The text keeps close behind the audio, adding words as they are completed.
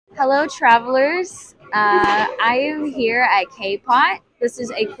Hello, travelers. I am here at K-Pot. This is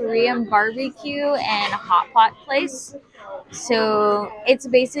a Korean barbecue and hot pot place. So it's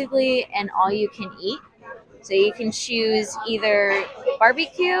basically an all-you-can-eat. So you can choose either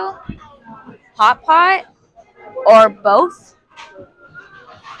barbecue, hot pot, or both.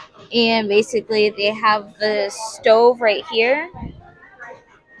 And basically, they have the stove right here.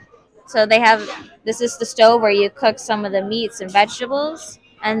 So they have this is the stove where you cook some of the meats and vegetables,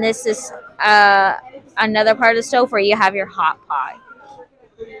 and this is another part of the stove where you have your hot pot.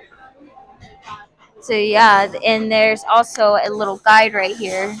 So yeah, and there's also a little guide right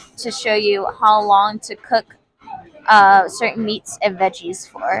here to show you how long to cook certain meats and veggies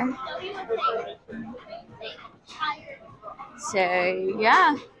for. So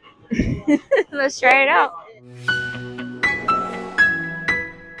yeah, let's try it out.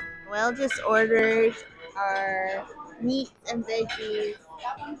 Well, just ordered our meat and veggies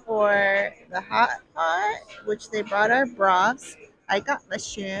for the hot pot, which they brought our broths. I got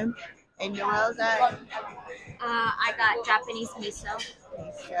mushroom, and Noelle got I got Japanese miso.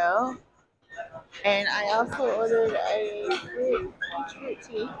 miso. And I also ordered a fruit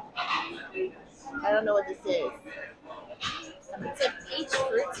tea. I don't know what this is. It's a peach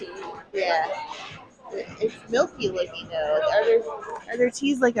fruit tea. Yeah, it's milky looking though. Are there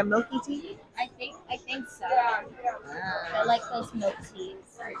teas like a milky tea? I think so. Oh, I like those milk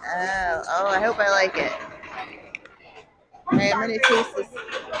teas. I hope I like it. Okay, I'm gonna taste this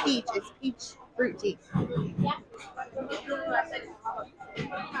peach. It's peach fruit tea.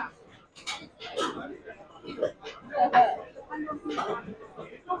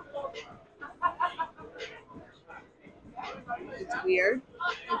 It's weird,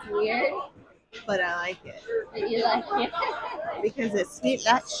 It's weird, but I like it but you like it. because it's sweet,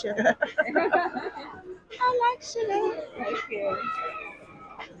 not sugar. I like sugar. Okay.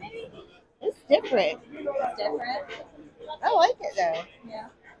 It's different. It's different. I like it though. Yeah.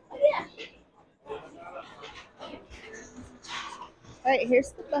 All right,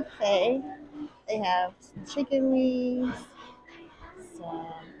 here's the buffet. They have some chicken wings, some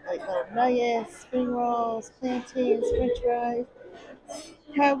like little nuggets, spring rolls, plantains, french fries,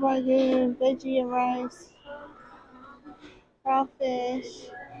 crab rangoon, veggie and rice, crawfish,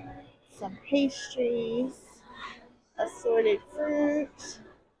 some pastries, assorted fruit,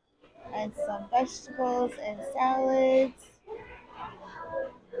 and some vegetables and salads.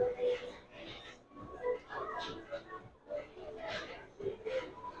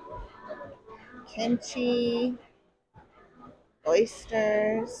 Kimchi,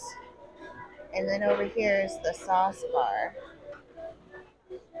 oysters, and then over here is the sauce bar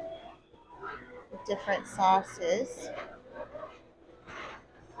with different sauces.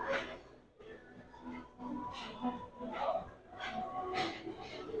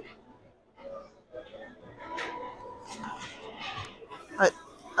 But,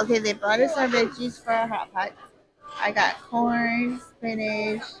 okay, they brought us our veggies for our hot pot. I got corn,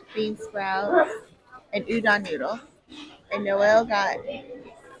 spinach, bean sprouts, and udon noodles. And Noelle got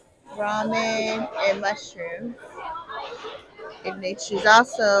ramen and mushrooms. And then she's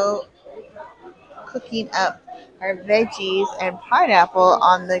also cooking up our veggies and pineapple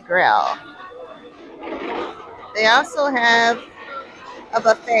on the grill. They also have a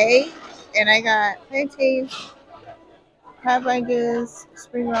buffet, and I got plantains, crab rangoons,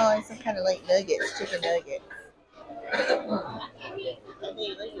 spring roll, and some kind of like nuggets, chicken nuggets. And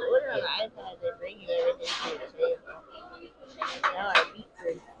they let you order on the iPad. They bring you everything to the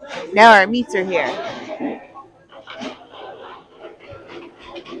table. Now our meats are here.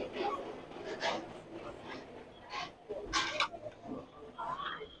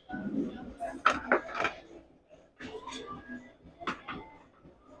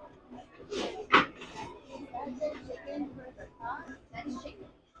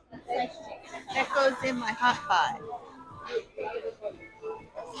 That goes in my hot pot.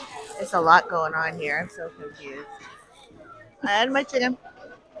 There's a lot going on here. I'm so confused. I had my chicken.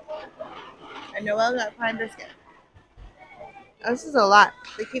 And Noelle got prime biscuit. Oh, this is a lot.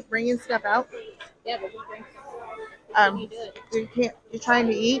 They keep bringing stuff out. Yeah, but you drink. You're trying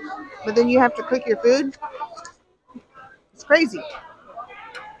to eat, but then you have to cook your food. It's crazy.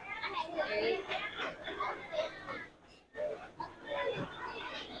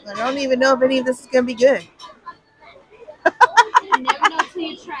 I don't even know if any of this is gonna be good. You never know till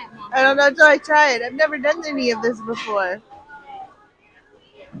you try it, Mom. I don't know until I try it. I've never done any of this before.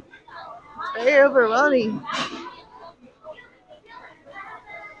 It's very overwhelming.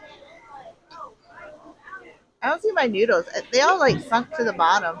 I don't see my noodles. They all like sunk to the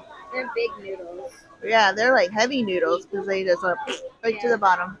bottom. They're big noodles. Yeah, they're like heavy noodles because they just went right to the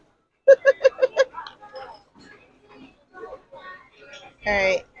bottom.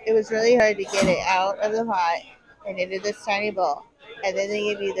 Alright, it was really hard to get it out of the pot and into this tiny bowl. And then they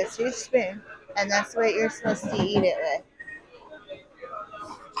give you this huge spoon, and that's what you're supposed to eat it with.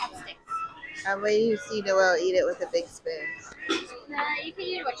 Chopsticks. I'm waiting to see Noelle eat it with a big spoon. Nah, you can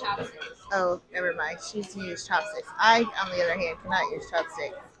eat it with chopsticks. Oh, never mind. She's to use chopsticks. I, on the other hand, cannot use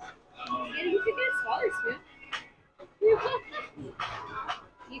chopsticks. Yeah, you could get a smaller spoon.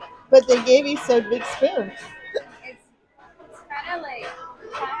 But they gave you so big spoons. It's kind of like you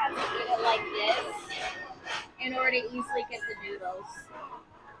kind of have to eat it like this in order to easily get the noodles.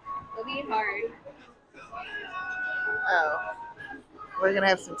 It'll be hard. Oh, we're gonna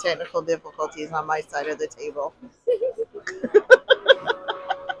have some technical difficulties on my side of the table.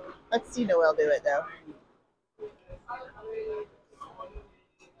 Let's see Noelle do it though.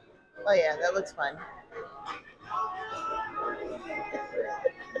 Oh yeah, that looks fun.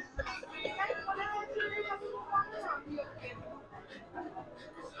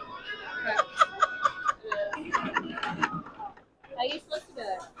 How you supposed to do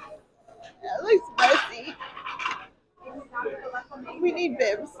it? That looks messy. We need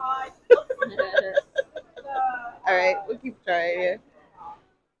bibs. Alright, we'll keep trying here.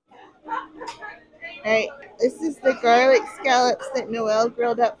 Alright, this is the garlic scallops that Noelle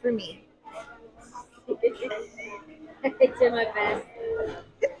grilled up for me. It's in my best.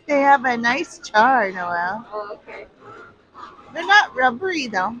 They have a nice char, Noelle. Oh, okay. They're not rubbery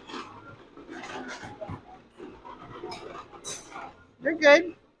though. They're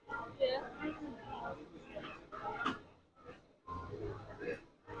good. Yeah.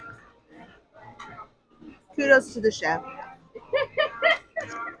 Kudos to the chef.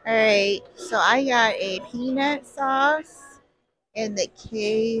 Alright, so I got a peanut sauce and the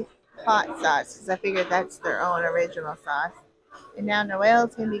K pot sauce because I figured that's their own original sauce. And now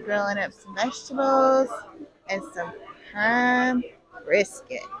Noelle's going to be grilling up some vegetables and some prime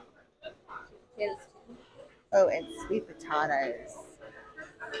brisket. Yes. Oh, and sweet potatoes.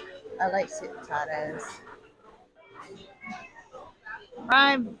 I like sweet potatoes.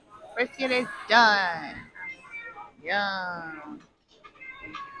 Prime brisket is done. Yum.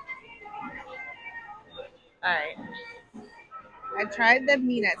 Alright. I tried the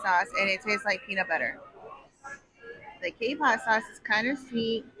peanut sauce and it tastes like peanut butter. The K-pot sauce is kind of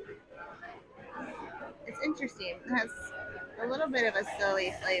sweet. It's interesting. It has a little bit of a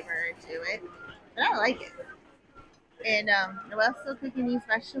soy flavor to it, but I like it. And Noelle's still cooking these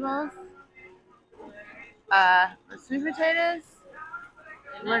vegetables. The sweet potatoes.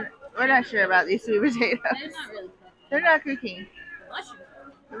 We're not sure about these sweet potatoes. They're not really cooking. They're not cooking. The mushrooms.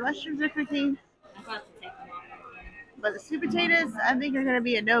 The mushrooms are cooking, I'm about to take them off. but the sweet potatoes I think are gonna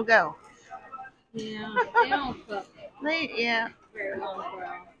be a no-go. Yeah, they don't cook Yeah, very well for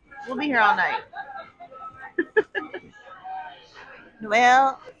us. we'll be here all night.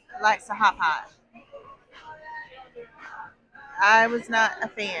 Noelle likes a hot pot. I was not a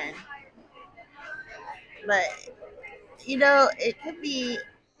fan, but you know, it could be.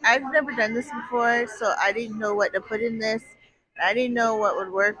 I've never done this before, so I didn't know what to put in this. I didn't know what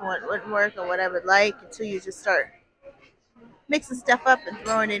would work and what wouldn't work and what I would like until you just start mixing stuff up and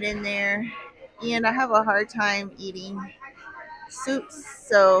throwing it in there. And I have a hard time eating soups,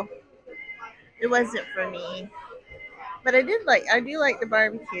 so it wasn't for me. But I do like the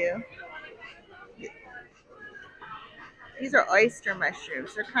barbecue. These are oyster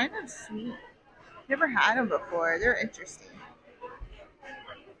mushrooms. They're kind of sweet. Never had them before. They're interesting.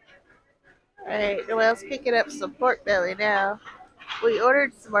 Alright, Noelle's picking up some pork belly now. We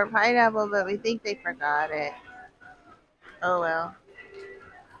ordered some more pineapple, but we think they forgot it. Oh well.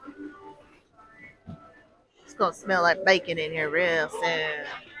 It's gonna smell like bacon in here real soon.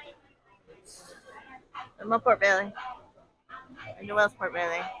 And my pork belly. And Noelle's pork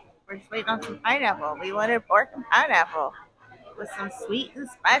belly. We're just waiting on some pineapple. We wanted pork and pineapple with some sweet and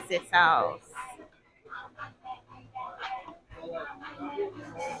spicy sauce.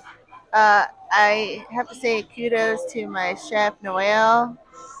 I have to say kudos to my chef Noelle.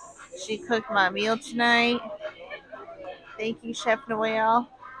 She cooked my meal tonight. Thank you, Chef Noelle.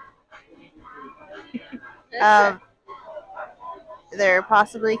 There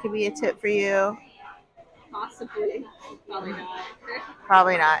possibly could be a tip for you. Possibly. Probably not.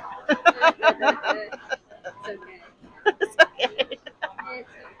 Probably not. It's okay.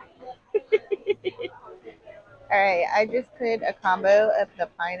 It's okay. Alright, I just put a combo of the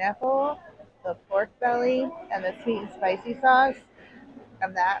pineapple, the pork belly, and the sweet and spicy sauce.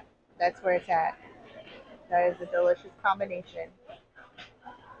 And that's where it's at. That is a delicious combination.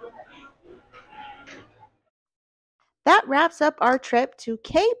 That wraps up our trip to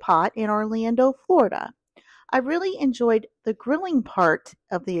K-Pot in Orlando, Florida. I really enjoyed the grilling part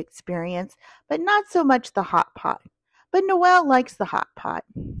of the experience, but not so much the hot pot. But Noelle likes the hot pot.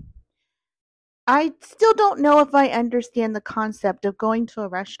 I still don't know if I understand the concept of going to a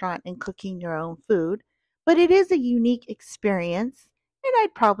restaurant and cooking your own food, but it is a unique experience, and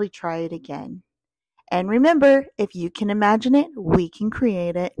I'd probably try it again. And remember, if you can imagine it, we can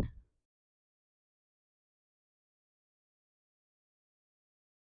create it.